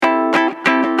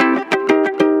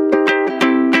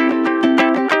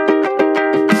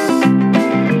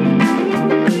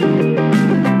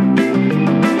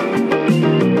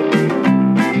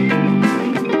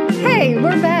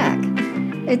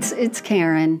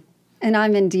Karen, and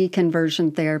I'm in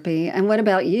deconversion therapy. And what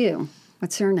about you?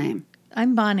 What's your name?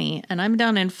 I'm Bonnie, and I'm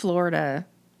down in Florida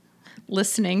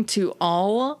listening to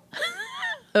all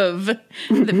of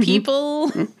the people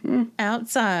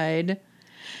outside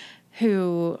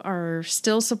who are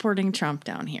still supporting Trump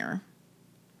down here.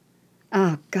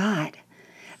 Oh, God.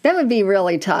 That would be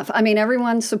really tough. I mean,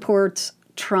 everyone supports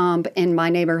Trump in my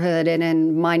neighborhood and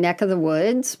in my neck of the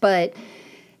woods, but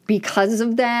because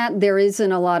of that, there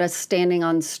isn't a lot of standing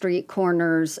on street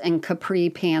corners and capri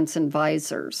pants and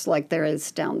visors like there is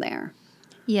down there.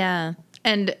 Yeah,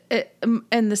 and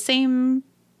the same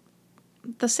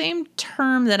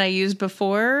term that I used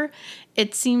before,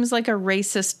 it seems like a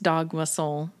racist dog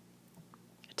whistle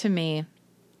to me.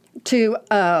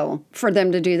 For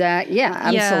them to do that? Yeah,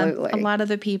 absolutely. Yeah, a lot of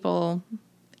the people,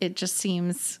 it just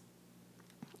seems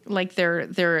like they're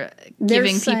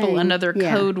giving people another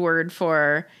code word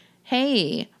for,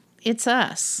 hey, it's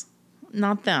us,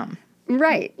 not them.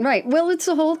 Right. Well, it's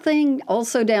the whole thing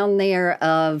also down there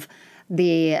of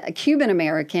the Cuban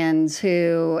Americans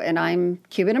who, and I'm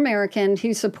Cuban American,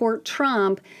 who support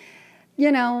Trump.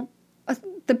 You know,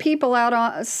 the people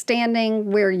out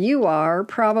standing where you are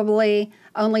probably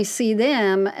only see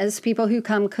them as people who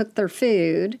come cook their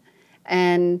food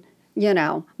and,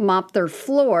 mop their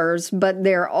floors, but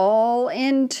they're all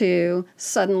into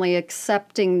suddenly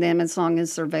accepting them as long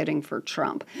as they're voting for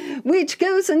Trump, which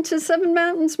goes into Seven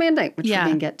Mountains Mandate, which we're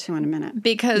going to get to in a minute.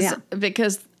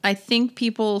 Because I think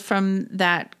people from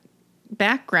that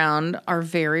background are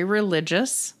very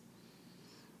religious.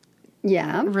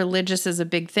 Yeah. Religious is a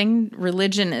big thing.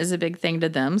 Religion is a big thing to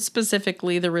them,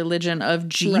 specifically the religion of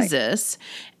Jesus. Right.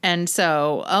 And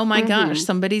so, oh my gosh,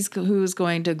 somebody who's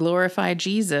going to glorify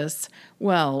Jesus.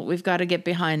 Well, we've got to get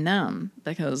behind them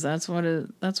because that's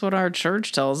what our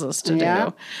church tells us to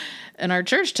do. And our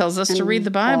church tells us to read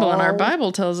the Bible, and our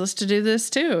Bible tells us to do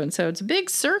this too. And so it's a big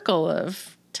circle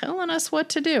of telling us what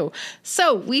to do.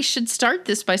 So we should start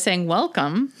this by saying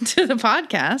welcome to the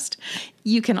podcast.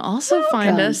 You can also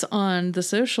find us on the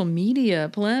social media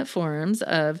platforms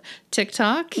of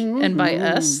TikTok. And by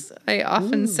us, I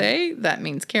often say that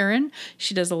means Karen.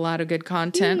 She does a lot of good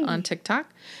content on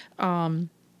TikTok.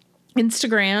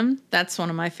 Instagram, that's one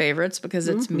of my favorites because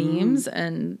it's memes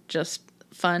and just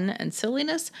fun and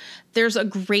silliness. There's a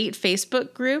great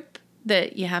Facebook group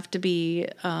that you have to be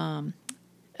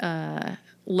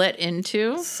let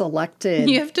into. Selected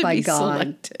you have to by be God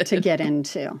selected to get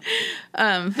into.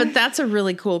 But that's a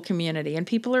really cool community, and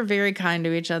people are very kind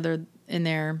to each other in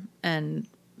there and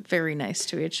very nice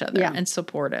to each other and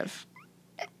supportive.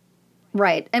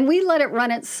 Right. And we let it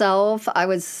run itself. I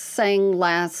was saying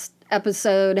last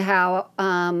episode how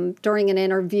during an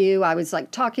interview I was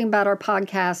talking about our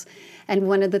podcast, and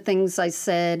one of the things I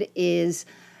said is,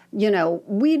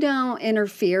 we don't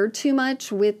interfere too much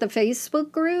with the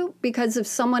Facebook group because if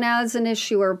someone has an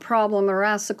issue or a problem or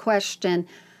asks a question,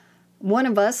 one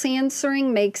of us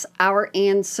answering makes our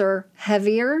answer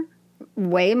heavier,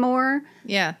 way more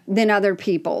than other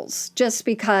people's, just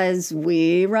because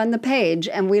we run the page,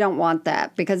 and we don't want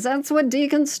that because that's what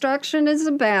deconstruction is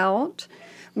about.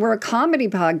 We're a comedy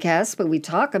podcast, but we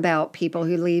talk about people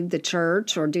who leave the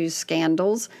church or do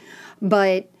scandals,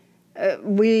 but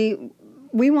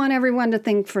we want everyone to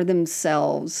think for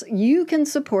themselves. You can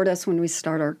support us when we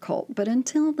start our cult, but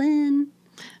until then,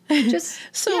 just...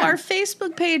 Our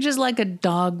Facebook page is like a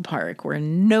dog park where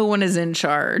no one is in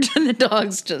charge and the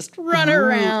dogs just run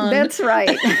around. That's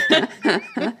right.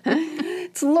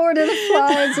 It's Lord of the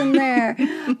Flies in there.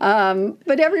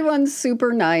 But everyone's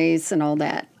super nice and all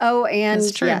that. Oh, and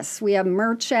yes, we have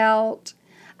merch out.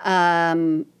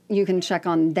 You can check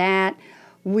on that.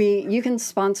 You can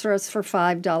sponsor us for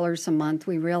 $5 a month.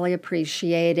 We really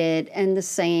appreciate it. And the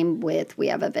same with, we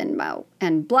have a Venmo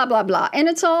and blah, blah, blah. And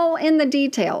it's all in the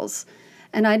details.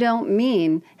 And I don't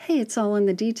mean, hey, it's all in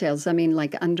the details. I mean,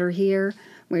 like under here,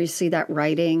 where you see that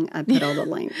writing, I put all the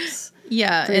links. For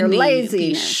your laziness.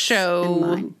 The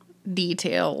show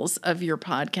details of your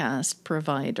podcast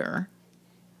provider.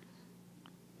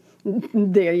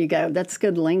 There you go. That's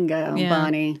good lingo,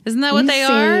 Bonnie. Isn't that what they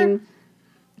are?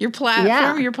 Your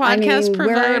platform, your podcast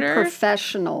provider? We're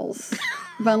professionals.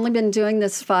 We've only been doing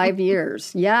this 5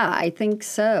 years. Yeah, I think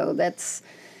so. That's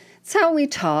how we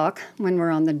talk when we're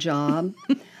on the job.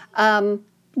 I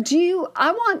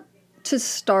want to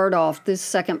start off this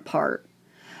second part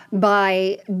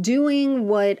by doing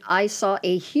what I saw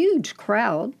a huge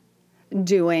crowd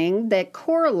doing that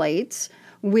correlates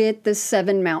with the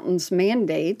Seven Mountains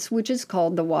Mandates, which is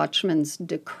called the Watchman's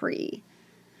Decree.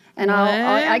 And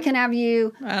I can have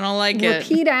you I don't like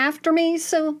repeat after me.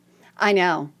 So I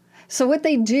know. So what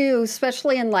they do,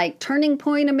 especially in like Turning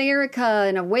Point America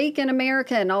and Awaken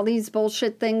America and all these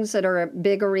bullshit things that are at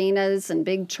big arenas and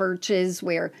big churches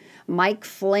where Mike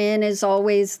Flynn is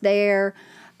always there.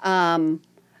 They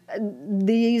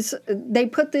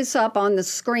put this up on the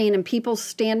screen and people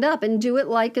stand up and do it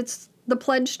like it's the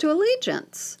Pledge to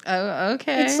Allegiance. Oh,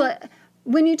 okay. It's like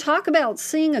when you talk about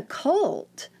seeing a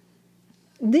cult,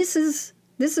 this is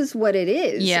what it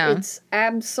is. Yeah. It's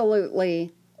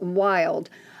absolutely wild.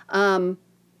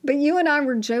 But you and I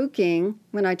were joking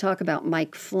when I talk about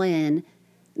Mike Flynn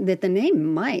that the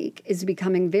name Mike is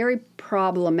becoming very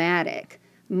problematic.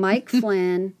 Mike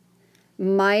Flynn,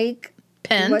 Mike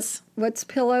Pence. What's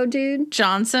Pillow Dude?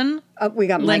 Johnson. We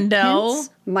got Mike Lindell. Pence,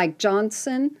 Mike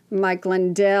Johnson, Mike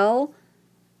Lindell,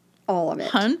 all of it.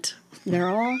 Hunt. They're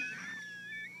all,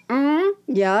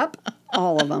 yep,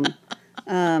 all of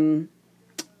them.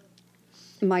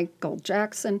 Michael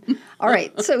Jackson. All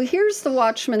right, so here's the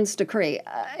Watchman's Decree.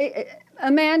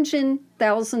 Imagine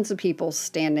thousands of people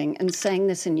standing and saying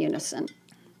this in unison.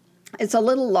 It's a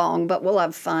little long, but we'll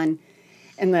have fun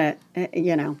in the,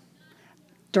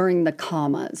 during the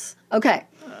commas. Okay.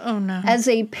 Oh, no. As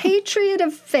a patriot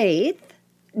of faith,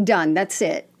 done. That's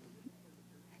it.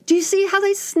 Do you see how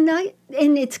they snipe?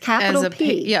 And it's capital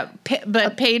P.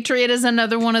 But patriot is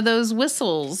another one of those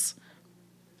whistles.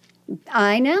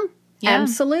 I know. Yeah,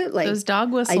 absolutely. those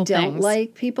dog whistle I don't things.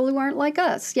 like people who aren't like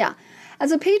us. Yeah.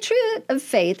 As a patriot of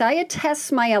faith, I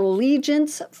attest my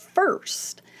allegiance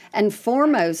first and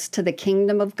foremost to the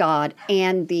kingdom of God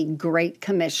and the Great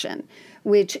Commission,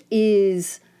 which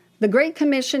is, the Great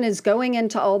Commission is going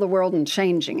into all the world and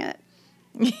changing it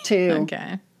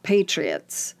to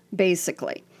patriots,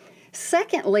 basically.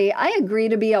 Secondly, I agree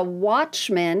to be a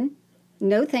watchman.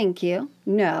 No, thank you.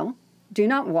 No, do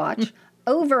not watch.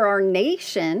 Over our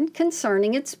nation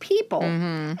concerning its people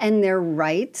and their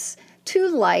rights to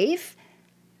life.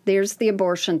 There's the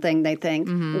abortion thing, they think.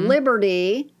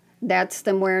 Liberty, that's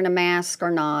them wearing a mask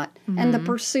or not. And the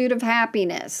pursuit of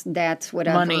happiness, that's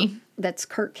whatever. Money. That's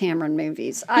Kirk Cameron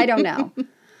movies. I don't know.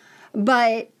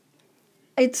 But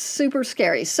it's super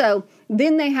scary. So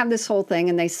then they have this whole thing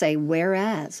and they say,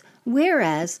 whereas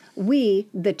we,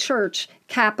 the church,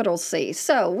 capital C.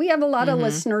 So we have a lot of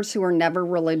listeners who are never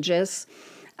religious.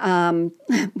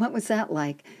 What was that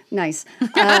like? Nice.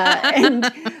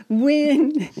 And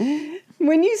when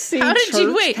you see how did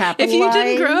you wait? If you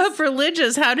didn't grow up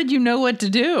religious, how did you know what to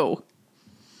do?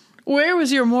 Where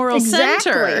was your moral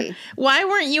center? Why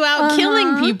weren't you out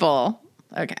killing people?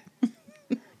 Okay.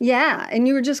 Yeah, and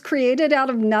you were just created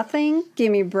out of nothing?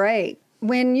 Give me a break.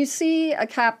 When you see a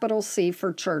capital C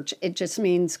for church, it just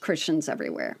means Christians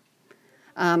everywhere.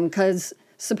 Because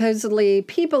supposedly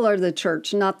people are the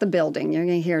church, not the building. You're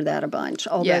going to hear that a bunch.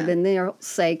 Although then they'll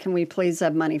say, can we please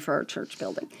have money for our church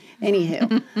building?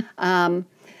 Anywho,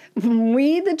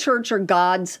 we, the church, are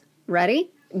God's, ready?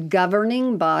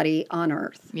 Governing body on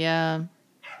earth. Yeah.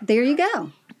 There you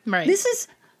go. Right. This is,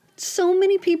 so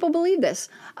many people believe this.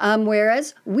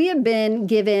 Whereas we have been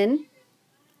given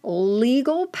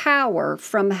legal power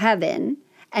from heaven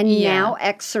and now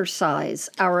exercise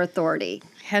our authority.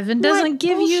 Heaven doesn't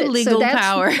give you legal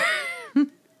power.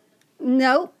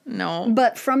 Nope. No.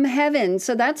 But from heaven.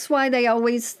 So that's why they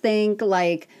always think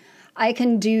like, I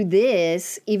can do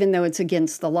this even though it's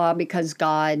against the law because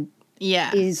God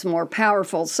is more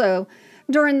powerful. So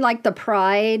during like the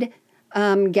Pride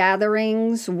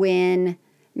gatherings when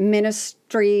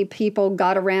ministry people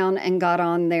got around and got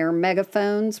on their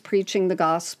megaphones preaching the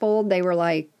gospel, they were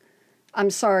like, I'm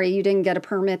sorry, you didn't get a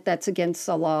permit. That's against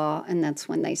the law. And that's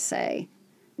when they say,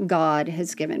 God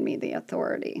has given me the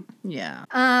authority. Yeah.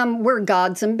 We're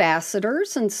God's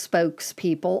ambassadors and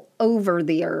spokespeople over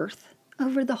the earth.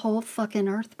 Over the whole fucking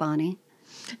earth, Bonnie.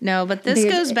 No, but this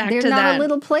goes back to that. They're not a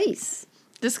little place.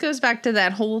 This goes back to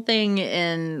that whole thing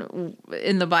in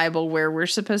the Bible where we're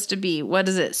supposed to be, what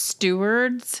is it,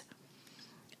 stewards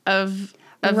of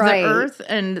the earth?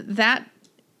 And that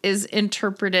is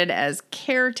interpreted as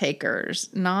caretakers,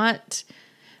 not,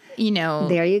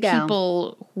 there you go.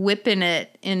 People whipping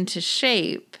it into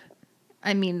shape.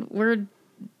 I mean,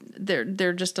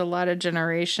 they're just a lot of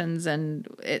generations and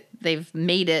they've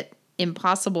made it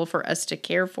impossible for us to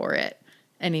care for it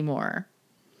anymore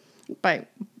by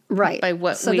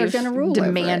what so we've rule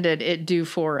demanded it do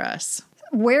for us.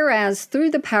 Whereas through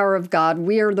the power of God,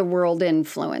 we are the world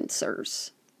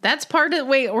influencers. That's part of,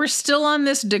 wait, we're still on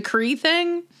this decree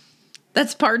thing?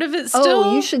 That's part of it still?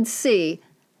 Oh, you should see.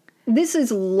 This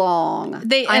is long.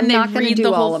 I'm not going to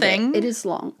do all of it. It is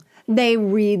long. They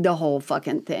read the whole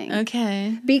fucking thing.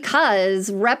 Okay.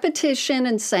 Because repetition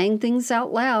and saying things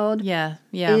out loud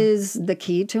is the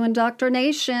key to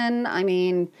indoctrination. I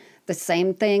mean, The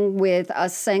same thing with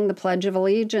us saying the Pledge of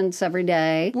Allegiance every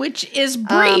day. Which is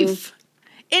brief.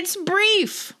 It's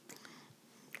brief.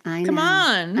 I know. Come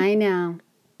on. I know.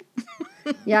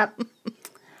 Yep.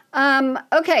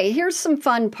 Okay, here's some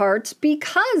fun parts.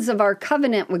 Because of our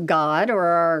covenant with God, or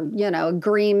our,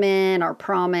 agreement, our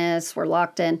promise, we're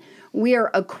locked in, we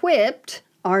are equipped,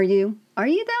 are you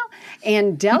though?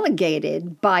 And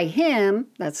delegated by Him,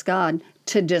 that's God,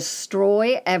 to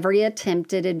destroy every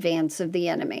attempted advance of the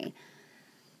enemy.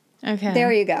 Okay.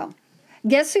 There you go.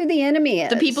 Guess who the enemy is?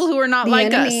 The people who are not like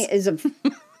us. The enemy is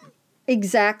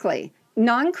exactly.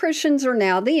 Non-Christians are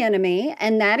now the enemy,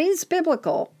 and that is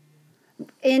biblical.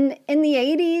 In the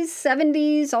 80s,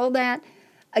 70s, all that,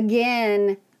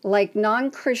 again, like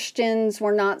non-Christians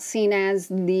were not seen as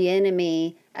the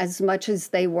enemy as much as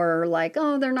they were like,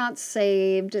 oh, they're not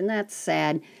saved, and that's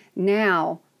sad.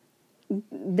 Now,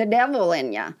 the devil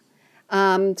in you.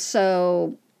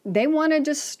 So they want to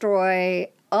destroy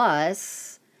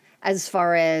us as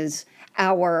far as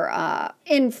our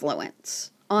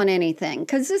influence on anything.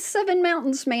 Because this Seven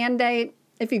Mountains Mandate,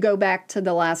 if you go back to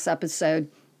the last episode,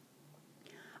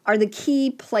 are the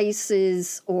key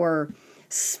places or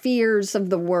spheres of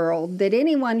the world that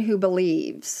anyone who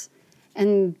believes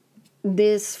in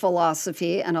this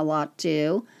philosophy, and a lot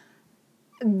do,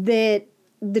 that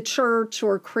the church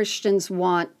or Christians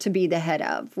want to be the head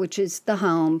of, which is the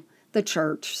home, the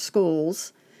church,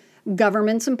 schools,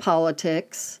 governments and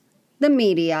politics, the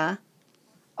media,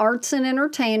 arts and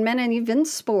entertainment, and even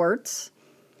sports,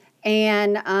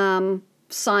 and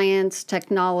science,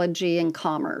 technology, and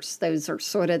commerce. Those are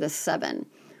sort of the seven.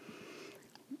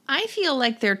 I feel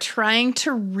like they're trying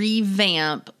to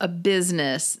revamp a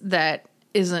business that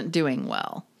isn't doing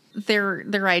well.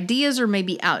 Their ideas are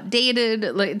maybe outdated.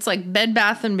 It's like Bed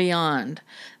Bath & Beyond.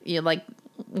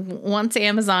 Once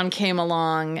Amazon came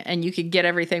along and you could get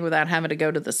everything without having to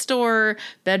go to the store,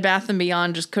 Bed Bath &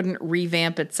 Beyond just couldn't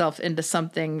revamp itself into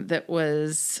something that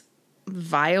was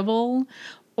viable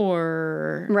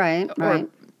or right.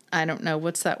 I don't know,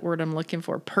 what's that word I'm looking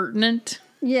for? Pertinent?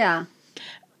 Yeah.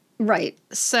 Right.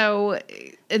 So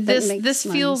this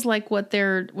feels like what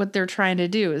they're trying to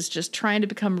do is just trying to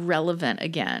become relevant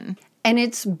again. And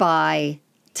it's by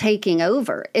taking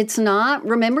over. It's not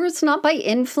by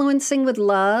influencing with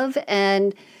love.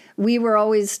 And we were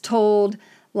always told,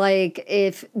 like,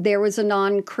 if there was a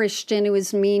non-Christian who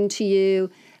was mean to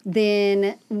you,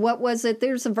 then what was it?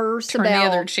 There's a verse Turn about the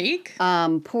other cheek.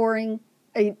 Pouring.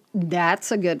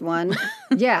 That's a good one.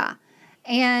 Yeah.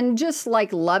 And just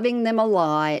like loving them a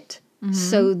lot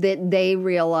so that they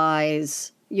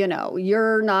realize,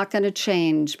 you're not going to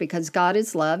change because God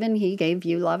is love and He gave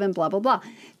you love and blah, blah, blah.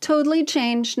 Totally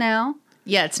changed now.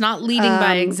 Yeah, it's not leading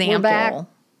by example.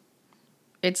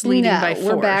 It's leading by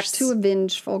force. We're back to a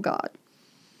vengeful God.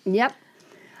 Yep.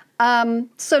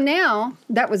 So now,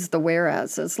 that was the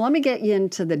whereases. Let me get you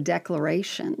into the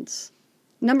declarations.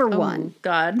 Number one.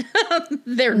 God.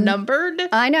 They're numbered?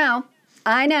 I know.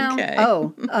 Okay.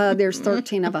 Oh, there's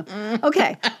 13 of them.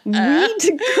 Okay. We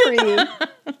decree.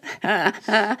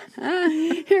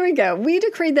 Here we go. We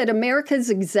decree that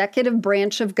America's executive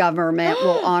branch of government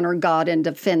will honor God and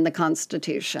defend the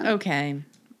Constitution. Okay.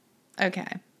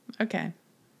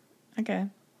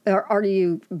 Are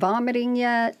you vomiting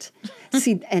yet?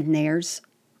 See, and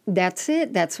that's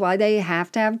it. That's why they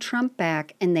have to have Trump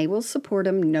back, and they will support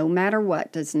him no matter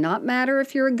what. Does not matter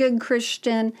if you're a good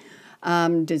Christian.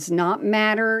 Does not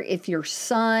matter if your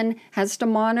son has to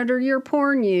monitor your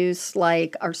porn use,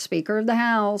 like our Speaker of the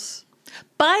House.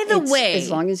 By the way,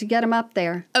 as long as you get him up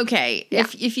there. Okay, yeah.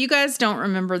 If you guys don't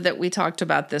remember that we talked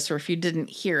about this, or if you didn't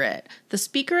hear it, the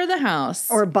Speaker of the House,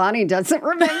 or Bonnie doesn't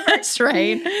remember. That's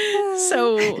right.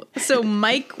 So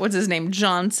Mike, what's his name,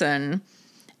 Johnson,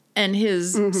 and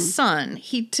his son,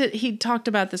 he talked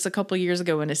about this a couple years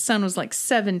ago when his son was like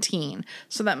 17.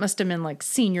 So that must have been like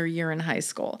senior year in high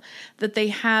school, that they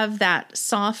have that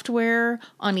software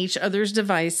on each other's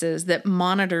devices that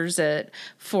monitors it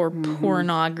for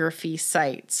pornography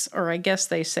sites, or I guess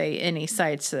they say any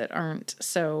sites that aren't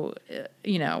so,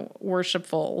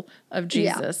 worshipful of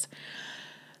Jesus. Yeah.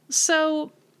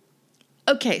 So,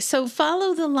 okay, so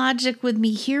follow the logic with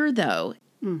me here, though.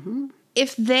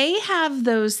 If they have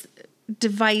those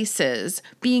devices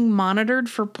being monitored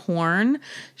for porn,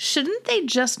 shouldn't they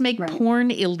just make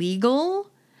porn illegal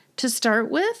to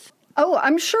start with? Oh,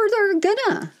 I'm sure they're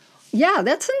gonna. Yeah,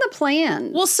 that's in the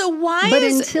plan. Well, so why? But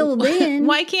until then,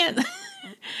 why can't?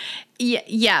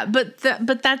 yeah, but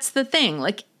that's the thing.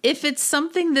 Like, if it's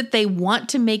something that they want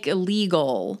to make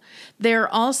illegal, they're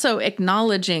also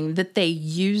acknowledging that they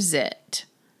use it.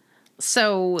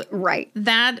 So right,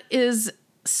 that is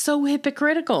so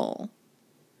hypocritical.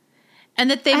 And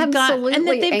that they've got to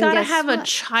guess have a what?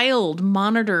 child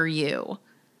monitor you.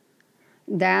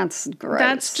 That's gross.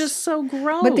 That's just so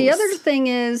gross. But the other thing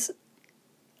is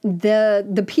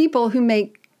the people who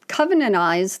make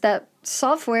Covenantize, that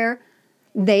software,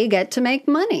 they get to make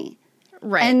money.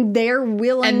 Right. And they're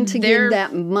willing to give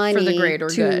that money for the greater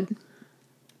good.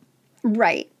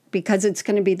 Right. Because it's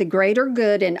going to be the greater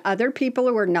good, and other people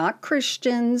who are not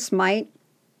Christians might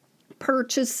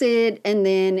purchase it, and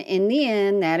then in the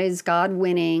end, that is God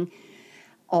winning.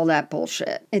 All that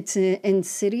bullshit. It's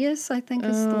insidious, I think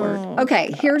is the word.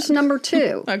 Okay, God. Here's number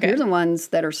 2. Okay. You're the ones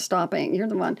that are stopping. You're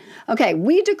the one. Okay,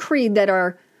 we decreed that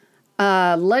our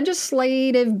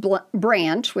legislative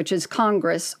branch, which is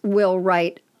Congress, will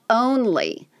write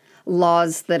only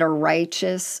laws that are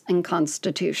righteous and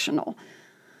constitutional.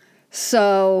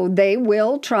 So they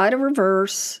will try to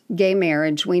reverse gay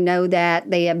marriage. We know that.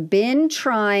 They have been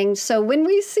trying. So when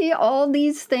we see all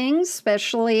these things,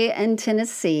 especially in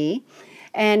Tennessee,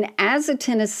 and as a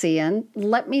Tennessean,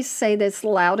 let me say this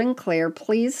loud and clear.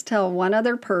 Please tell one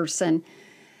other person,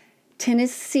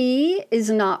 Tennessee is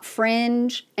not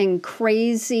fringe and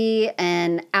crazy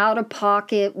and out of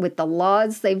pocket with the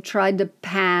laws they've tried to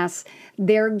pass.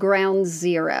 They're ground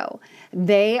zero.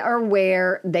 They are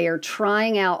where they are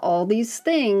trying out all these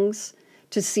things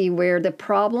to see where the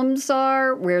problems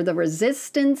are, where the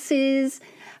resistance is,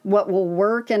 what will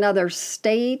work in other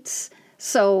states.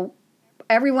 So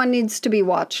everyone needs to be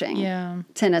watching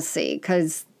Tennessee,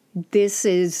 because this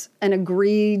is an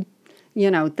agreed,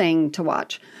 thing to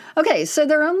watch. Okay, so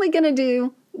they're only going to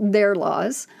do their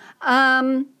laws.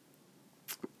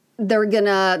 Their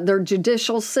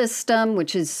judicial system,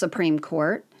 which is Supreme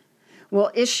Court,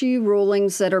 will issue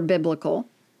rulings that are biblical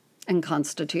and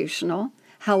constitutional.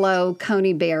 Hello,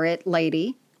 Coney Barrett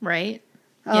lady. Right.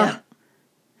 Yeah.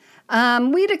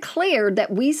 We declared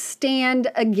that we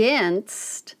stand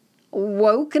against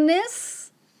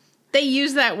wokeness. They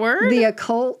use that word? The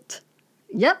occult.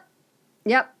 Yep.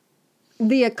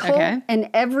 The occult and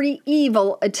every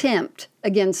evil attempt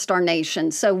against our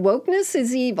nation. So wokeness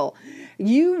is evil.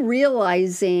 You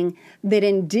realizing that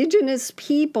indigenous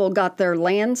people got their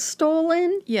land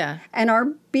stolen and are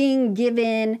being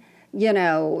given,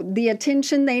 the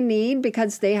attention they need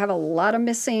because they have a lot of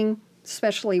missing,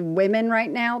 especially women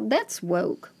right now. That's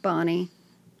woke, Bonnie.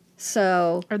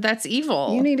 So, or that's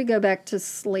evil. You need to go back to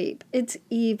sleep. It's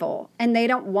evil. And they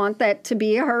don't want that to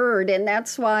be heard. And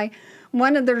that's why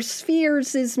one of their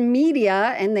spheres is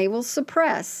media, and they will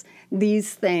suppress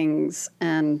these things.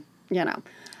 And,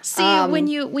 See, when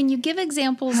you give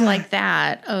examples like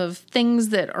that of things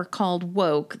that are called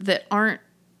woke that aren't,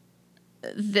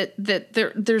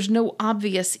 there's no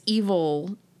obvious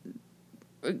evil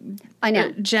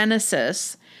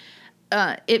genesis,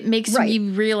 it makes me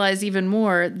realize even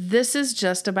more, this is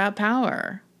just about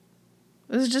power.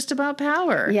 This is just about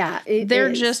power. Yeah,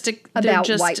 they're just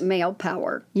white male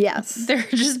power. Yes. They're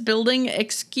just building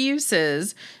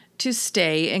excuses to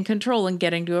stay in control and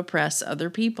getting to oppress other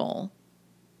people.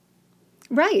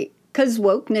 Right, because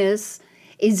wokeness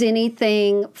is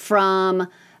anything from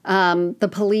the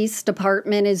police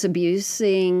department is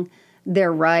abusing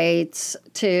their rights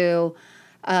to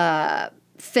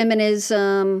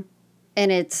feminism in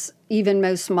its even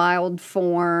most mild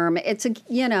form. It's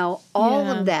all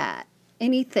of that.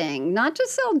 Anything, not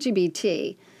just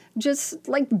LGBT, just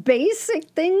like basic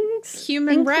things.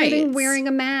 Human rights. Including wearing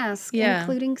a mask, Yeah.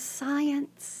 including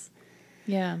science.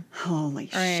 Yeah. Holy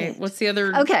All right. shit. What's the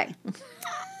other? Okay.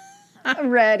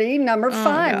 Ready? Number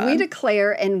 5. God. We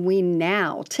declare and we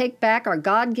now take back our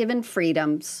God-given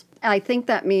freedoms. I think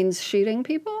that means shooting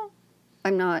people.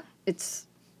 I'm not. It's,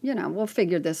 we'll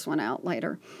figure this one out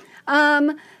later.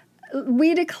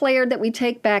 We declared that we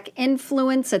take back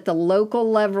influence at the local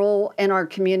level in our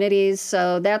communities.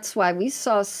 So that's why we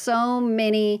saw so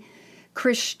many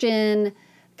Christian,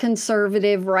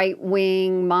 conservative,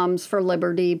 right-wing, Moms for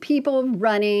Liberty, people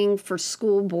running for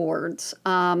school boards.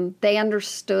 They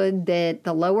understood that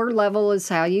the lower level is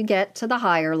how you get to the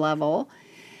higher level.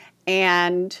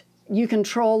 And you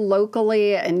control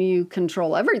locally and you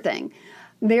control everything.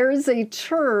 There's a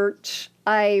church,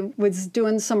 I was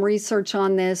doing some research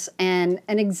on this, and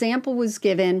an example was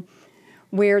given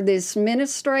where this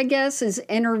minister, I guess, is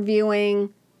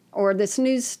interviewing, or this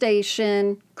news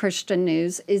station, Christian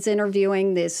News, is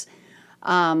interviewing this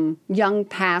young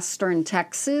pastor in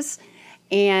Texas.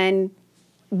 And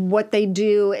what they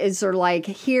do is they're like,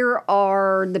 here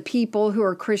are the people who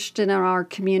are Christian in our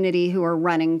community who are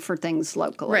running for things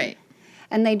locally. Right.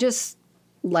 And they just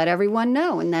let everyone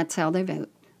know, and that's how they vote.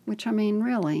 Which, I mean,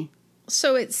 really.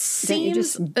 So it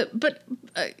seems,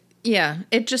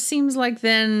 it just seems like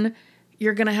then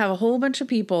you're going to have a whole bunch of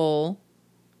people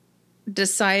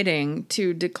deciding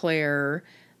to declare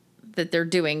that they're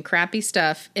doing crappy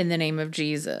stuff in the name of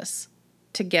Jesus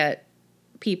to get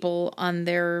people on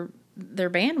their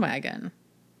bandwagon.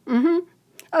 Mm-hmm.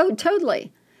 Oh,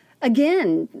 totally.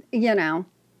 Again,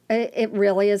 it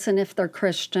really isn't if they're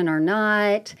Christian or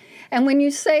not. And when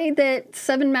you say that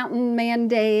Seven Mountain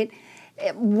Mandate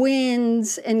it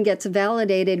wins and gets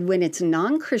validated when it's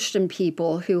non-Christian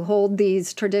people who hold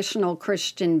these traditional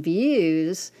Christian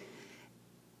views,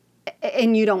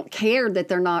 and you don't care that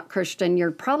they're not Christian,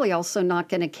 you're probably also not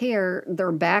going to care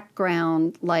their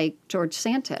background, like George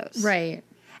Santos. Right.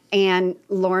 And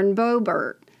Lauren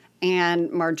Boebert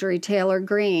and Marjorie Taylor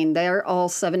Greene. They're all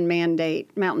Seven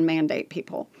Mountain Mandate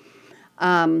people.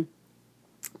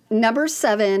 Number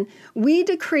 7, we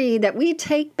decree that we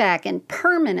take back and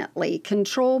permanently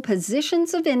control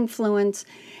positions of influence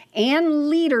and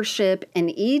leadership in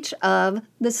each of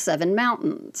the 7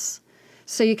 mountains.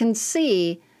 So you can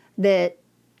see that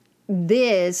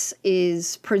this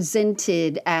is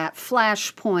presented at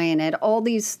Flashpoint, at all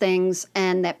these things,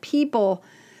 and that people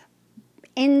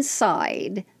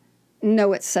inside know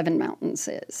what 7 mountains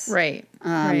is. Right.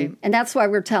 Right. And that's why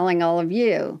we're telling all of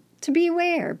you to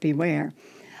beware.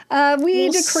 We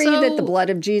decree that the blood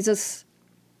of Jesus...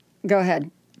 Go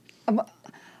ahead.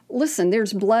 Listen,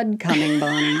 there's blood coming,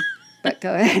 Bonnie. But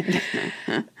go ahead.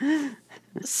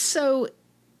 So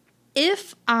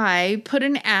if I put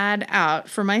an ad out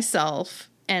for myself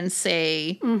and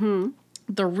say,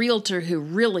 the realtor who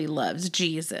really loves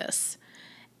Jesus,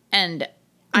 and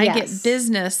I get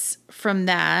business from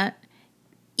that,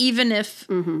 even if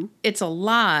it's a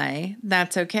lie,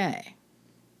 that's okay.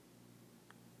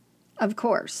 Of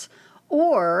course.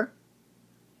 Or,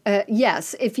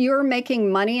 yes, if you're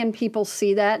making money and people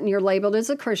see that and you're labeled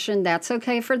as a Christian, that's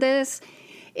okay for this.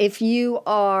 If you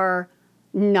are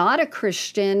not a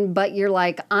Christian, but you're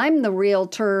like, I'm the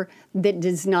realtor that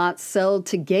does not sell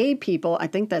to gay people, I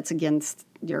think that's against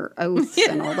your oaths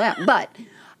and all that. But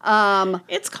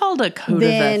it's called a code of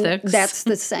ethics. That's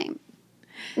the same.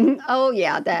 Oh,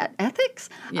 yeah, that ethics.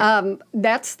 Yeah.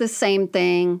 That's the same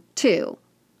thing, too.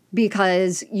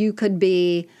 Because you could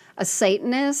be a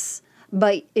Satanist,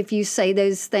 but if you say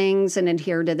those things and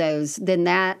adhere to those, then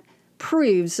that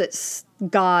proves that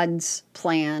God's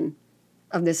plan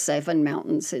of the 7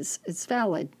 mountains is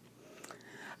valid.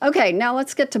 Okay, now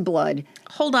let's get to blood.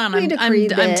 Hold on,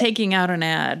 I'm taking out an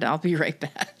ad. I'll be right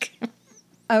back.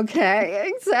 Okay,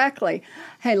 exactly.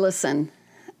 Hey, listen,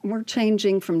 we're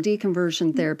changing from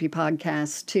Deconversion Therapy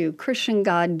Podcast to Christian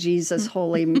God, Jesus,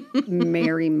 Holy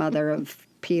Mary, Mother of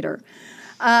Peter.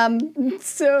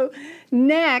 So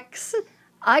next,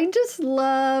 I just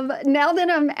love, now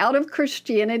that I'm out of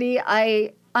Christianity,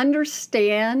 I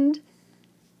understand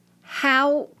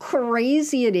how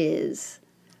crazy it is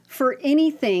for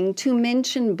anything to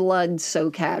mention blood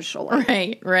so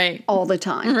casually. Right. All the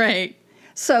time. Right.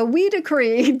 So we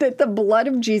decree that the blood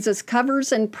of Jesus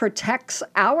covers and protects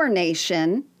our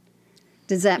nation.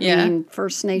 Does that mean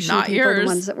First Nation Not people, yours. the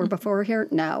ones that were before here?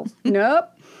 No. Nope.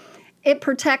 It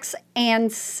protects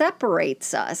and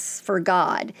separates us for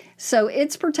God. So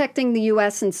it's protecting the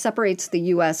U.S. and separates the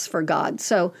U.S. for God.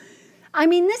 So, I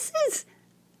mean, this is...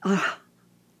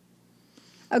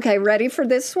 Okay, ready for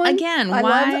this one? Again,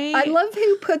 why? I love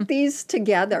who put these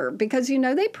together because,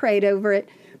 they prayed over it.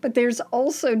 But there's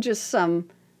also just some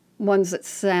ones that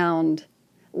sound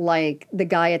like the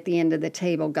guy at the end of the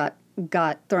table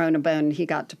got thrown a bone. He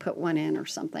got to put one in or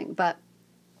something. But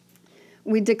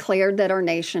we declared that our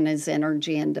nation is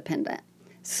energy independent.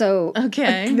 So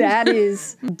that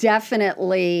is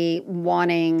definitely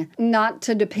wanting not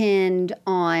to depend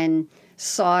on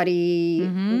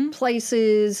Saudi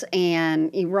places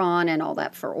and Iran and all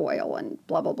that for oil and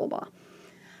blah, blah, blah, blah.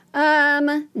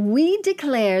 We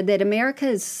declare that America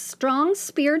is strong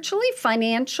spiritually,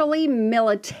 financially,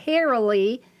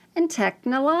 militarily, and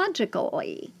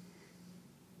technologically.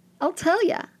 I'll tell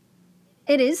you,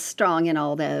 it is strong in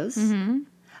all those.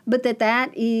 But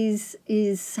that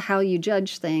is how you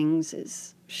judge things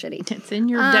is shitty. It's in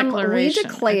your declaration. We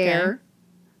declare...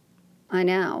 I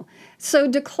know. So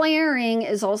declaring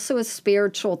is also a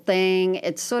spiritual thing.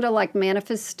 It's sort of like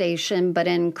manifestation, but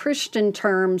in Christian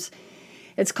terms,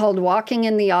 it's called walking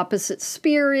in the opposite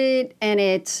spirit, and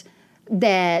it's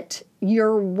that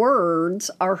your words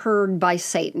are heard by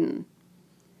Satan.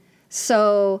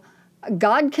 So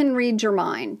God can read your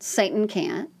mind. Satan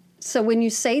can't. So when you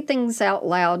say things out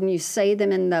loud and you say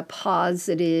them in the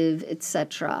positive,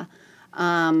 etc.,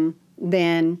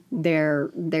 then there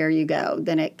you go.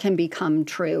 Then it can become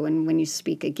true. And when you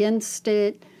speak against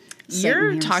it,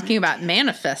 you're talking about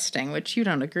manifesting, which you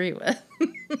don't agree with.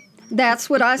 That's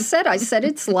what I said. I said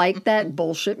it's like that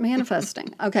bullshit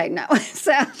manifesting. Okay, no.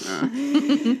 So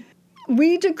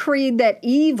we decreed that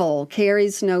evil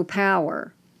carries no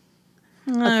power,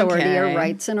 authority, or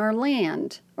rights in our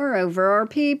land or over our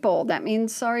people. That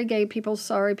means sorry, gay people,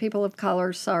 sorry, people of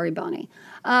color, sorry, Bonnie.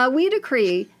 We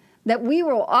decree that we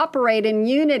will operate in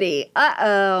unity.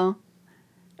 Uh-oh.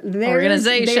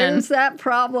 Organization. There's that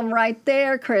problem right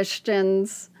there,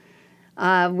 Christians.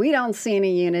 We don't see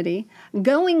any unity.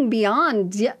 Going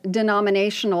beyond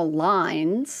denominational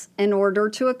lines in order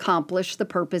to accomplish the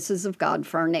purposes of God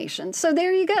for our nation. So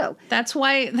there you go. That's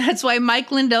why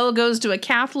Mike Lindell goes to a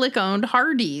Catholic-owned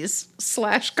Hardee's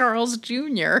 / Carl's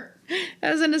Jr.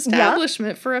 as an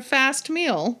establishment for a fast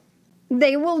meal.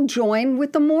 They will join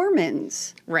with the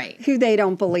Mormons. Right. Who they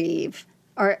don't believe.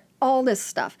 Or all this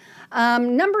stuff.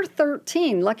 Number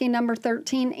 13, lucky number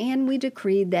 13, and we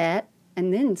decreed that,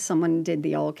 and then someone did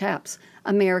the all caps,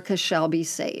 America shall be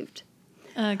saved.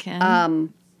 Okay.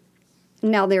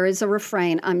 Now there is a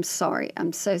refrain. I'm sorry.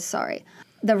 I'm so sorry.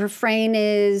 The refrain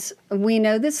is, we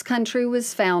know this country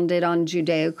was founded on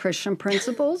Judeo-Christian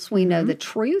principles. We know the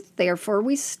truth. Therefore,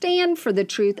 we stand for the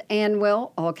truth and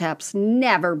will, all caps,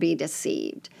 never be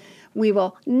deceived. We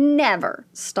will never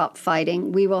stop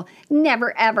fighting. We will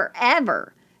never, ever,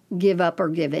 ever give up or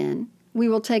give in. We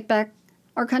will take back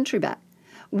our country back.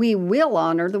 We will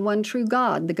honor the one true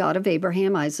God, the God of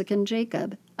Abraham, Isaac, and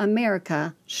Jacob.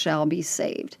 America shall be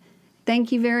saved.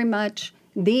 Thank you very much.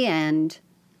 The end.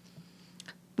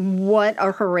 What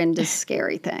a horrendous,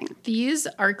 scary thing. These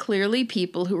are clearly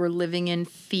people who are living in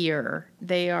fear.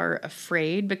 They are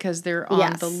afraid because they're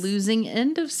on the losing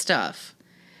end of stuff.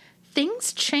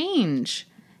 Things change.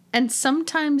 And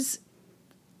sometimes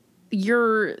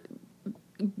you're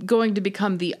going to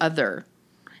become the other.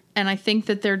 And I think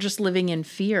that they're just living in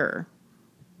fear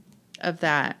of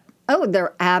that. Oh,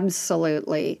 they're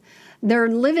absolutely. They're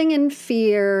living in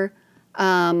fear.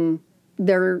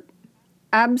 They're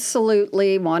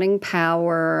absolutely wanting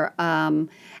power. And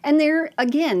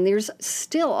there's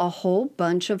still a whole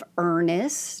bunch of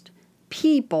earnest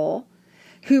people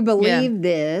who believe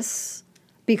this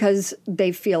because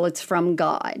they feel it's from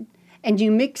God. And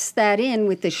you mix that in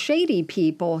with the shady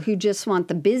people who just want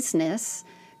the business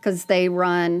because they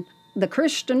run the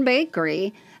Christian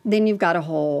bakery, then you've got a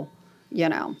whole,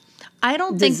 I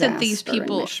don't think that these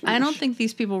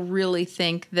people really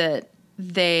think that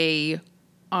they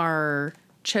are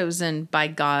chosen by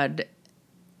God.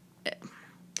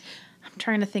 I'm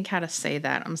trying to think how to say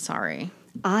that. I'm sorry.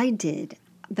 I did,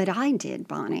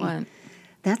 Bonnie. What?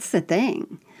 That's the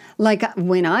thing. Like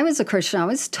when I was a Christian, I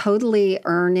was totally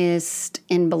earnest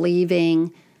in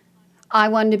believing I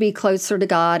wanted to be closer to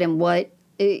God and what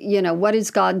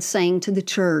is God saying to the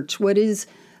church? What is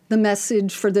the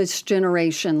message for this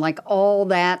generation? Like all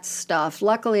that stuff.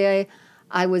 Luckily,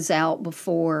 I was out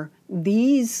before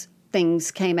these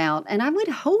things came out. And I would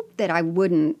hope that I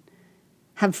wouldn't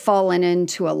have fallen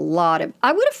into I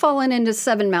would have fallen into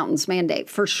Seven Mountains Mandate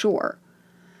for sure.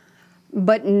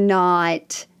 But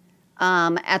not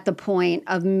at the point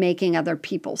of making other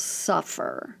people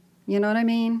suffer. You know what I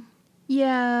mean?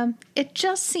 Yeah, it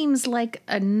just seems like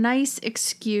a nice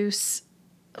excuse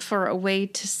for a way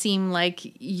to seem like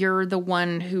you're the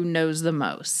one who knows the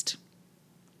most.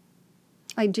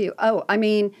 I do. Oh, I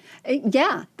mean,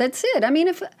 yeah, that's it. I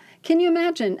mean, can you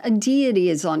imagine a deity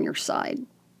is on your side?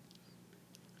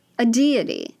 A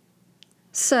deity.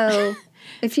 So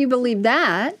if you believe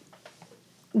that,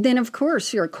 then of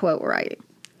course you're quote right.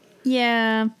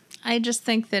 Yeah, I just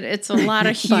think that it's a lot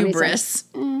of hubris.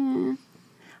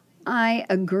 I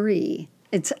agree.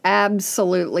 It's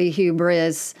absolutely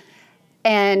hubris.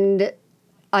 And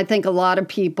I think a lot of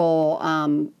people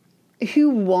who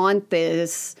want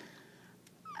this,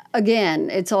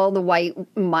 again, it's all the white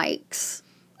mics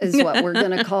is what we're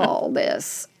going to call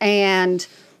this. And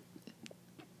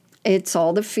it's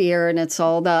all the fear and it's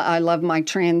all the, I love my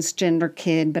transgender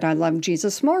kid, but I love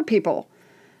Jesus more people.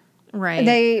 Right.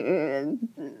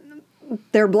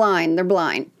 They're blind. They're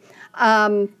blind.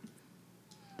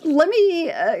 Let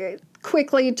me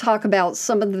quickly talk about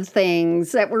some of the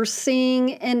things that we're seeing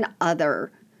in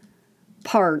other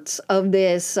parts of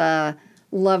this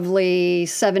lovely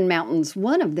Seven Mountains.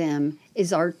 One of them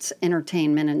is arts,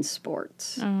 entertainment, and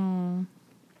sports. Oh.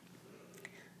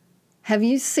 Have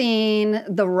you seen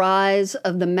the rise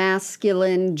of the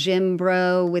masculine gym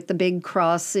bro with the big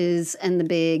crosses and the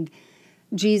big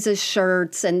Jesus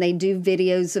shirts, and they do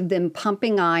videos of them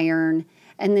pumping iron,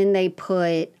 and then they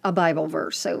put a Bible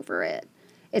verse over it?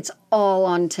 It's all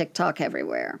on TikTok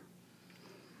everywhere.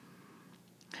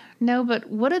 No, but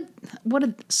what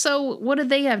did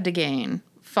they have to gain?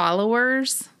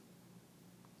 Followers?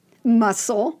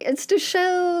 muscle. It's to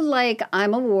show, like,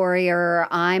 I'm a warrior,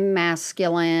 I'm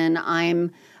masculine,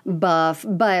 I'm buff,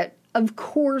 but of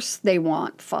course they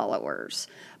want followers.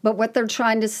 But what they're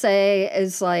trying to say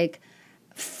is, like,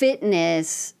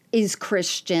 fitness is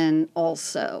Christian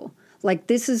also. Like,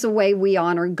 this is a way we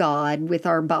honor God with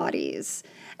our bodies.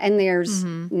 And there's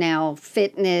now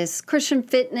Christian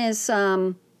fitness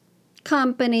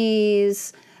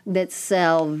companies that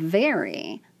sell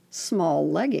very small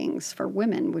leggings for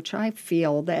women, which I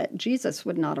feel that Jesus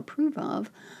would not approve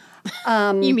of.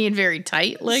 You mean very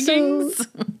tight leggings?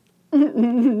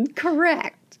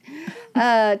 Correct.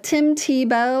 Tim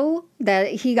Tebow, that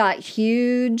he got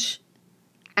huge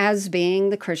as being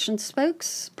the Christian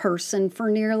spokesperson for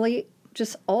nearly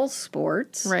just all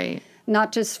sports. Right.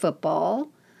 Not just football.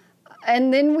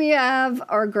 And then we have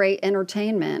our great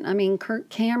entertainment. I mean, Kirk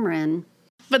Cameron.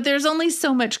 But there's only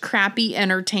so much crappy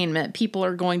entertainment people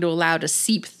are going to allow to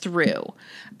seep through.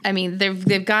 I mean,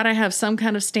 they've got to have some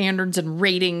kind of standards and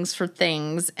ratings for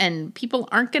things, and people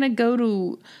aren't going to go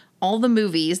to all the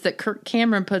movies that Kirk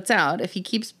Cameron puts out if he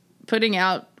keeps putting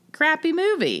out crappy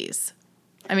movies.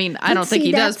 I mean, I don't think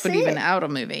he does put even out a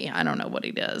movie. I don't know what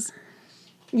he does.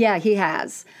 Yeah, he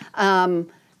has.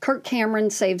 Kirk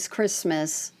Cameron Saves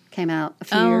Christmas came out a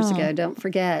few years ago. Don't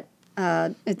forget.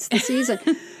 It's the season.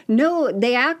 No,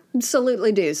 they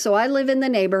absolutely do. So I live in the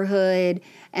neighborhood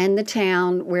and the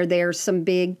town where there's some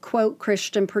big, quote,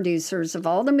 Christian producers of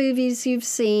all the movies you've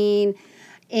seen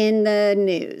in the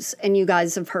news and you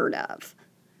guys have heard of.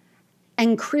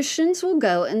 And Christians will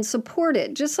go and support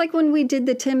it. Just like when we did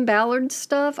the Tim Ballard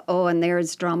stuff. Oh, and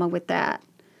there's drama with that.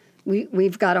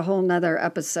 We've got a whole nother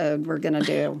episode we're going to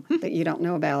do that you don't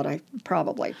know about.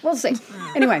 Probably. We'll see.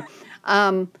 Anyway,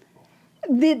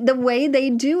 the way they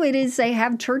do it is they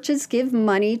have churches give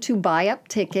money to buy up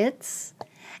tickets,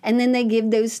 and then they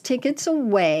give those tickets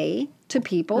away to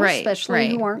people, especially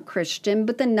who aren't Christian,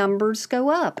 but the numbers go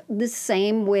up. The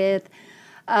same with,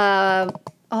 oh,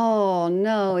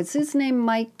 no, is his name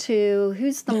Mike too?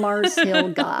 Who's the Mars Hill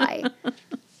guy?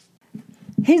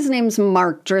 His name's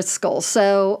Mark Driscoll.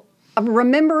 So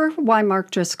remember why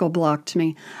Mark Driscoll blocked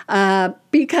me?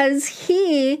 Because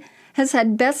he has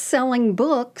had best-selling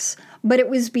books, but it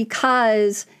was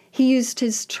because he used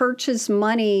his church's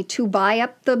money to buy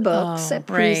up the books at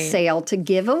pre-sale to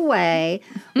give away,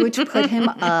 which put him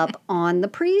up on the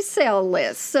pre-sale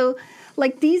list. So,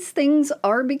 like, these things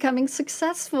are becoming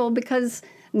successful because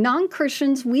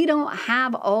non-Christians, we don't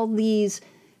have all these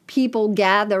people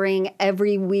gathering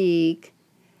every week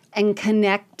and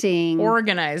connecting.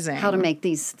 Organizing. How to make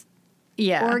these.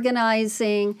 Yeah.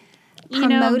 Organizing,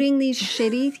 promoting these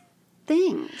shitty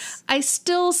things. I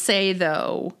still say,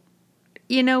 though,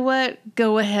 you know what?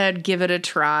 Go ahead, give it a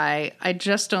try. I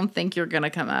just don't think you're going to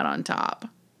come out on top.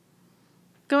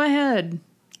 Go ahead.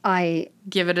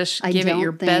 Give it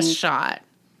your best shot.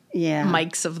 Yeah.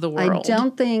 Mikes of the world. I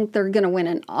don't think they're going to win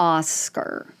an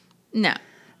Oscar. No.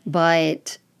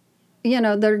 But,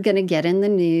 they're going to get in the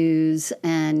news,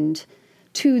 and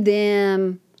to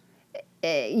them,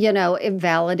 it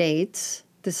validates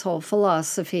this whole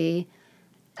philosophy.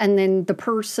 And then the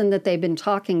person that they've been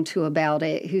talking to about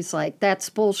it, who's like, that's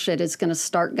bullshit, is going to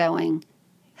start going,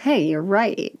 hey, you're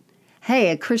right. Hey,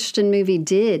 a Christian movie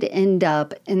did end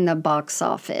up in the box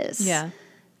office. Yeah.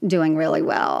 Doing really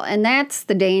well. And that's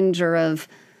the danger of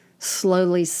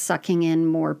slowly sucking in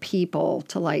more people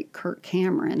to like Kirk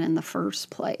Cameron in the first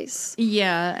place.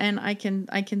 Yeah, and I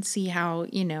can see how,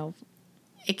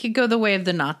 it could go the way of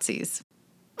the Nazis.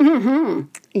 Mm-hmm.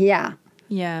 Yeah.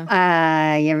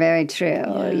 Yeah. You're very true.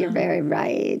 Yeah. You're very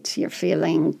right.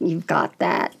 You've got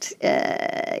that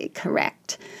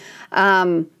correct.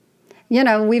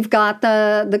 We've got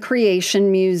the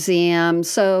Creation Museum.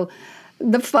 So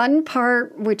the fun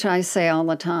part, which I say all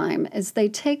the time, is they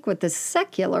take what the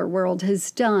secular world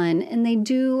has done and they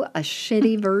do a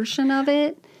shitty version of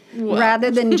it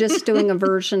rather than just doing a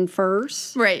version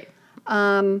first. Right.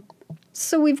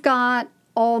 So we've got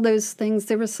all those things.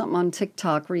 There was something on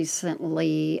TikTok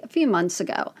recently, a few months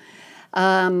ago.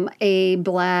 A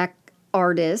black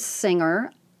artist,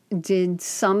 singer, did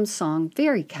some song,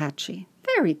 very catchy,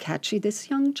 this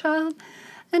young child.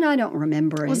 And I don't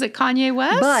remember it. Was it Kanye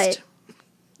West? But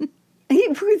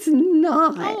it was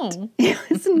not. Oh. It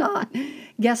was not.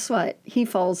 Guess what? He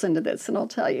falls into this, and I'll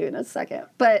tell you in a second.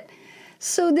 But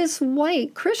so this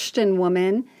white Christian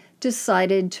woman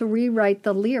decided to rewrite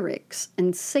the lyrics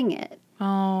and sing it.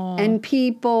 Oh. And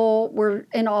people were,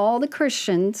 and all the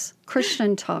Christian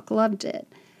talk loved it.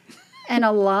 And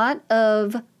a lot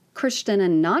of Christian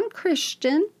and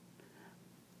non-Christian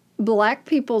black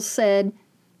people said,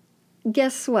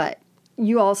 guess what?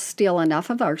 You all steal enough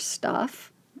of our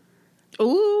stuff.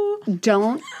 Ooh.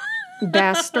 Don't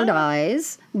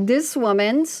bastardize this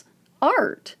woman's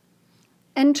art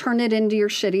and turn it into your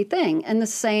shitty thing. And the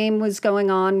same was going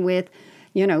on with,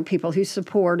 people who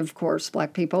support, of course,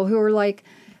 Black people who are like,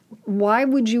 why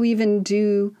would you even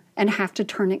do and have to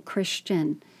turn it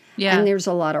Christian? Yeah. And there's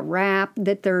a lot of rap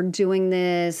that they're doing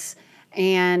this.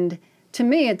 And to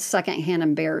me, it's secondhand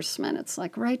embarrassment. It's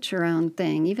like, write your own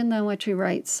thing. Even though what you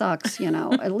write sucks,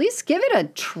 at least give it a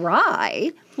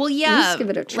try. Well, yeah. At least give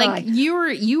it a try. Like you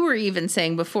were even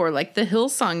saying before, like the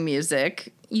Hillsong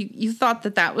music, you thought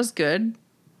that was good.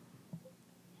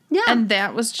 Yeah. And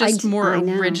that was just more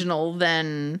original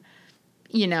than,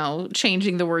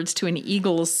 changing the words to an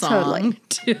Eagles song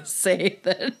to say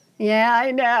that. Yeah,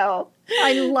 I know.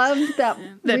 I love that.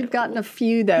 We've gotten a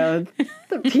few, though,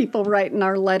 the people writing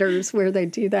our letters where they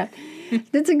do that.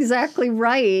 That's exactly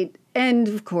right. And,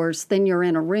 of course, then you're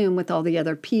in a room with all the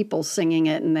other people singing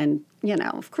it, and then,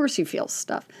 of course you feel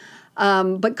stuff.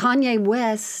 But Kanye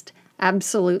West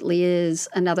absolutely is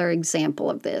another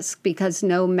example of this, because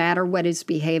no matter what his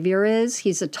behavior is,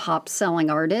 he's a top-selling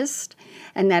artist,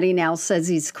 and that he now says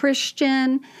he's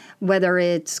Christian, whether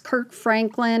it's Kirk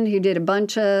Franklin, who did a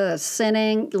bunch of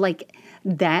sinning, like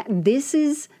that. This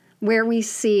is where we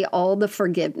see all the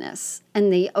forgiveness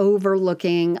and the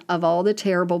overlooking of all the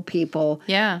terrible people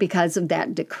because of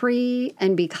that decree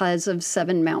and because of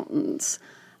Seven Mountains.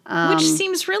 Which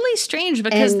seems really strange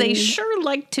because they sure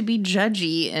like to be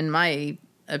judgy, in my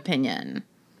opinion.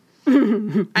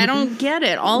 I don't get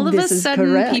it. All of a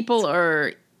sudden, people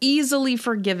are easily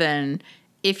forgiven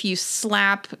if you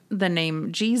slap the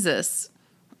name Jesus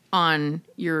on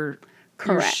your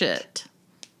shit.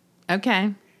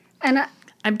 Okay. And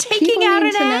I'm taking out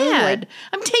an ad.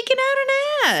 I'm taking out an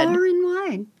ad. Far and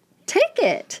wide. Take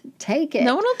it.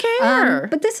 No one will care.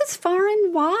 But this is far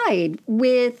and wide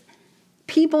with...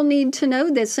 People need to know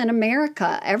this in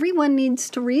America. Everyone needs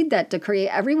to read that decree.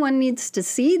 Everyone needs to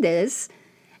see this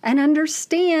and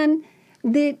understand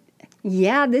that,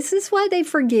 this is why they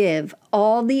forgive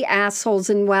all the assholes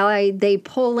and why they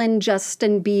pull in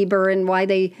Justin Bieber and why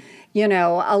they,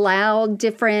 allow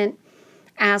different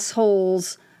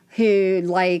assholes who,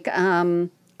 like, I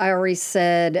already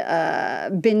said,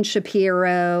 Ben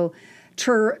Shapiro,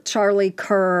 Charlie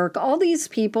Kirk, all these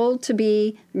people to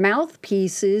be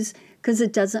mouthpieces. Because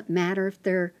it doesn't matter if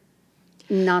they're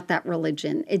not that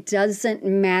religion. It doesn't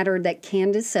matter that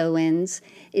Candace Owens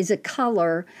is a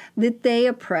color that they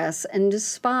oppress and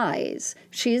despise.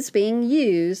 She is being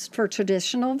used for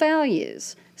traditional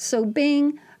values. So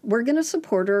we're going to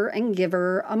support her and give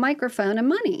her a microphone and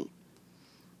money.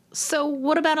 So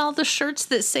what about all the shirts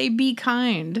that say "Be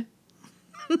kind"?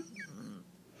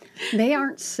 They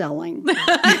aren't selling. We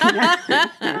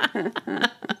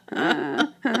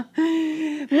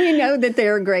know that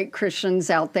there are great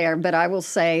Christians out there, but I will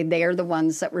say they are the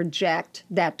ones that reject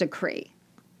that decree.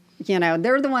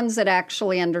 They're the ones that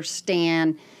actually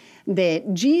understand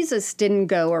that Jesus didn't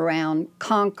go around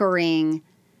conquering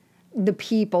the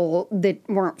people that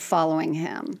weren't following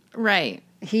him. Right.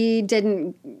 He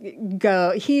didn't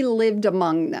go, he lived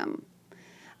among them.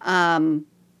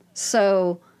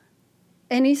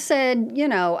 And he said,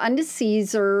 unto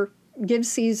Caesar, give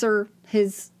Caesar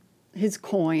his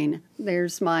coin.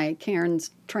 There's my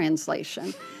Karen's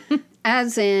translation.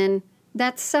 As in,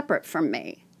 that's separate from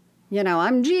me.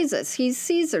 I'm Jesus. He's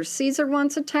Caesar. Caesar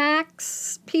wants a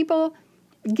tax. People,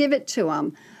 give it to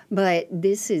him. But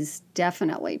this is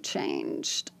definitely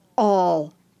changed.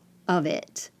 All of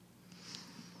it.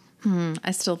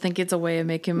 I still think it's a way of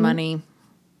making money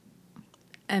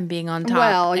and being on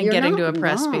top and getting to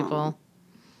oppress people.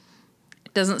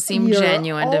 Doesn't seem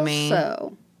genuine to me.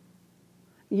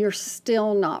 You're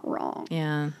still not wrong.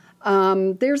 Yeah.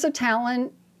 There's a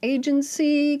talent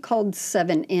agency called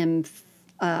 7M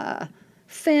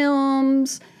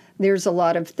Films. There's a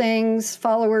lot of things.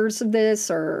 Followers of this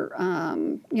are,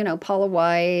 Paula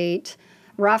White,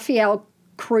 Raphael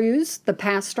Cruz, the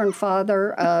pastor and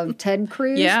father of Ted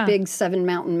Cruz. Big Seven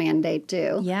Mountain Mandate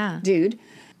dude.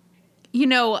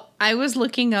 I was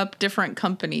looking up different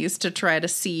companies to try to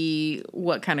see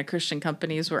what kind of Christian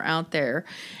companies were out there.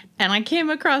 And I came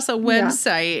across a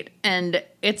website, and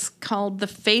it's called The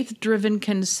Faith Driven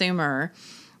Consumer.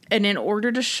 And in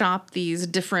order to shop these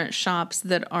different shops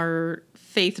that are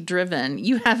faith driven,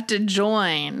 you have to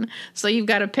join. So you've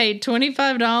got to pay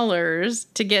 $25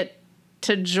 to get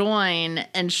to join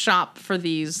and shop for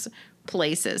these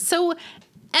places. So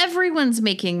everyone's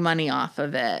making money off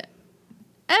of it.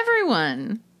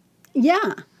 Everyone.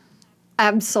 Yeah,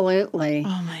 absolutely.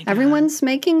 Oh my God. Everyone's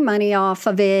making money off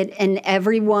of it, and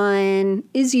everyone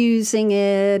is using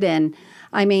it. And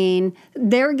I mean,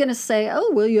 they're going to say,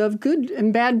 "Oh, well, you have good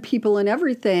and bad people and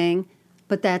everything,"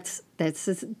 but that's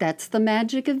the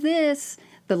magic of this.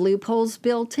 The loopholes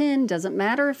built in. Doesn't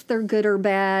matter if they're good or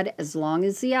bad, as long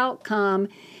as the outcome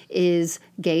is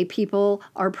gay people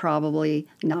are probably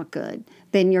not good.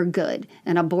 Then you're good.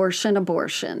 And abortion,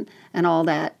 and all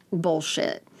that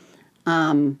bullshit.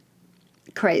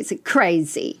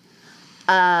 Crazy.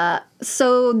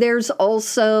 So there's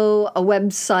also a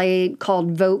website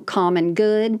called Vote Common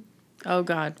Good. Oh,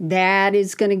 God. That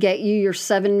is going to get you your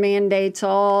 7 mandates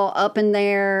all up in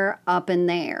there.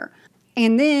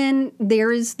 And then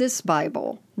there is this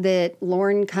Bible that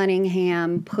Lauren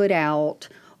Cunningham put out,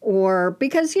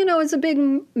 because, as a big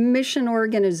mission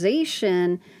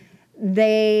organization,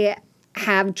 they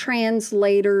have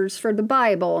translators for the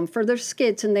Bible and for their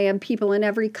skits, and they have people in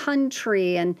every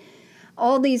country and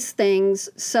all these things.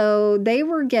 So they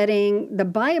were getting the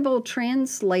Bible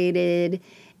translated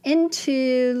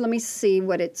into, let me see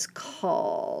what it's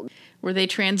called. Were they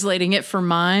translating it for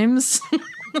mimes?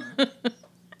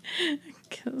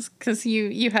 Because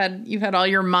you had all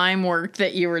your mime work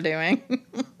that you were doing.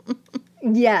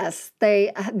 Yes,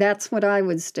 that's what I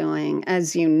was doing,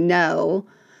 as you know,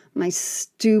 my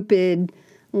stupid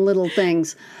little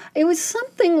things. It was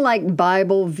something like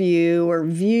Bible View or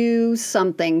View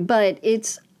something, but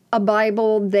it's a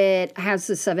Bible that has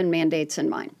the 7 mandates in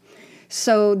mind.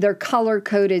 So they're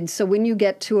color-coded, so when you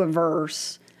get to a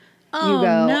verse, you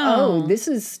go, no. "Oh, this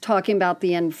is talking about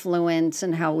the influence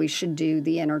and how we should do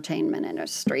the entertainment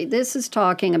industry. This is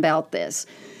talking about this."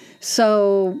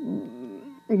 So,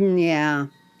 yeah,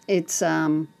 it's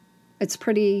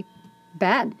pretty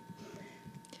bad.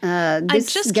 I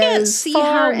just can't see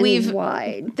how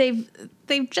wide.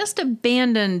 They've just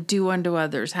abandoned do unto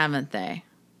others, haven't they?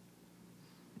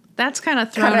 That's kind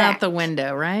of thrown out the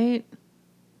window, right?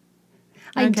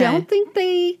 I don't think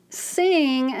they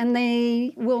sing and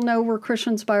they will know we're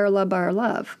Christians by our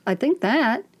love. I think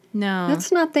that's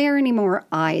not there anymore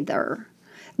either.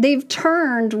 They've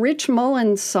turned Rich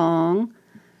Mullins' song,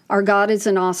 "Our God is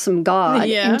an Awesome God,"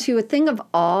 into a thing of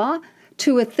awe,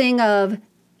 to a thing of,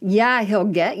 yeah, he'll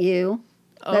get you.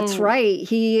 That's right.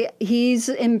 He's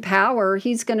in power.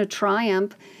 He's going to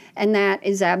triumph. And that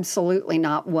is absolutely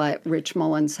not what Rich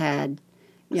Mullins had.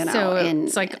 So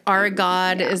it's like our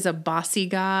God is a bossy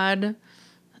God.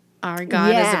 Our God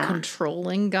is a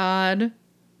controlling God.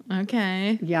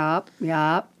 Okay. Yup.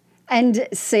 And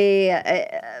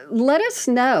let us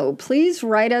know. Please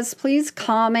write us. Please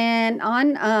comment.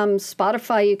 On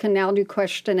Spotify, you can now do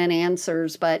question and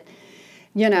answers. But,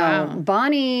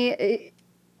 Bonnie,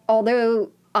 although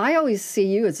I always see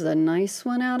you as the nice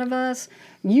one out of us,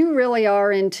 you really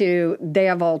are into they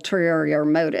have ulterior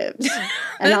motives.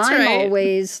 And I'm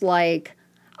always like,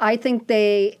 I think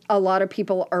a lot of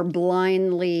people are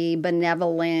blindly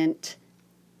benevolent,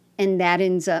 and that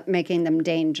ends up making them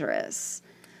dangerous.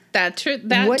 What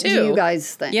do you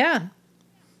guys think? Yeah.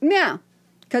 Yeah.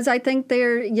 Because I think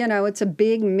it's a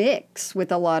big mix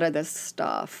with a lot of this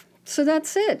stuff. So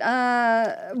that's it.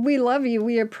 We love you.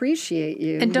 We appreciate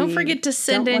you. And don't forget to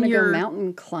send in your go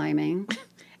mountain climbing.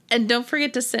 And don't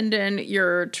forget to send in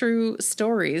your true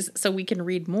stories so we can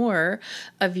read more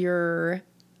of your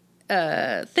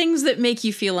things that make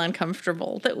you feel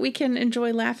uncomfortable, that we can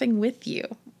enjoy laughing with you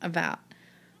about.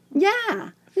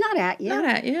 Yeah, not at you.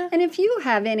 And if you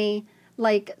have any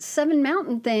 7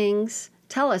 Mountain things,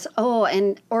 tell us. Or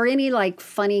any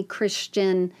funny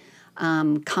Christian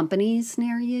companies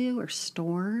near you or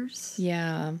stores.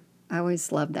 Yeah. I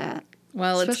always love that.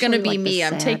 Well, Especially it's going to be me.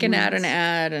 I'm taking out an ones.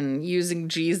 ad and using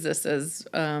Jesus as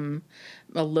a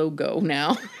logo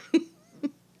now.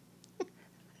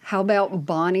 How about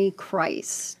Bonnie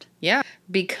Christ? Yeah,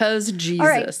 because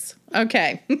Jesus. Right.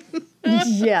 Okay.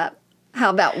 Yeah. How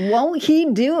about Won't He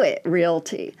Do It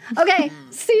Realty? Okay,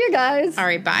 see you guys. All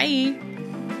right, bye.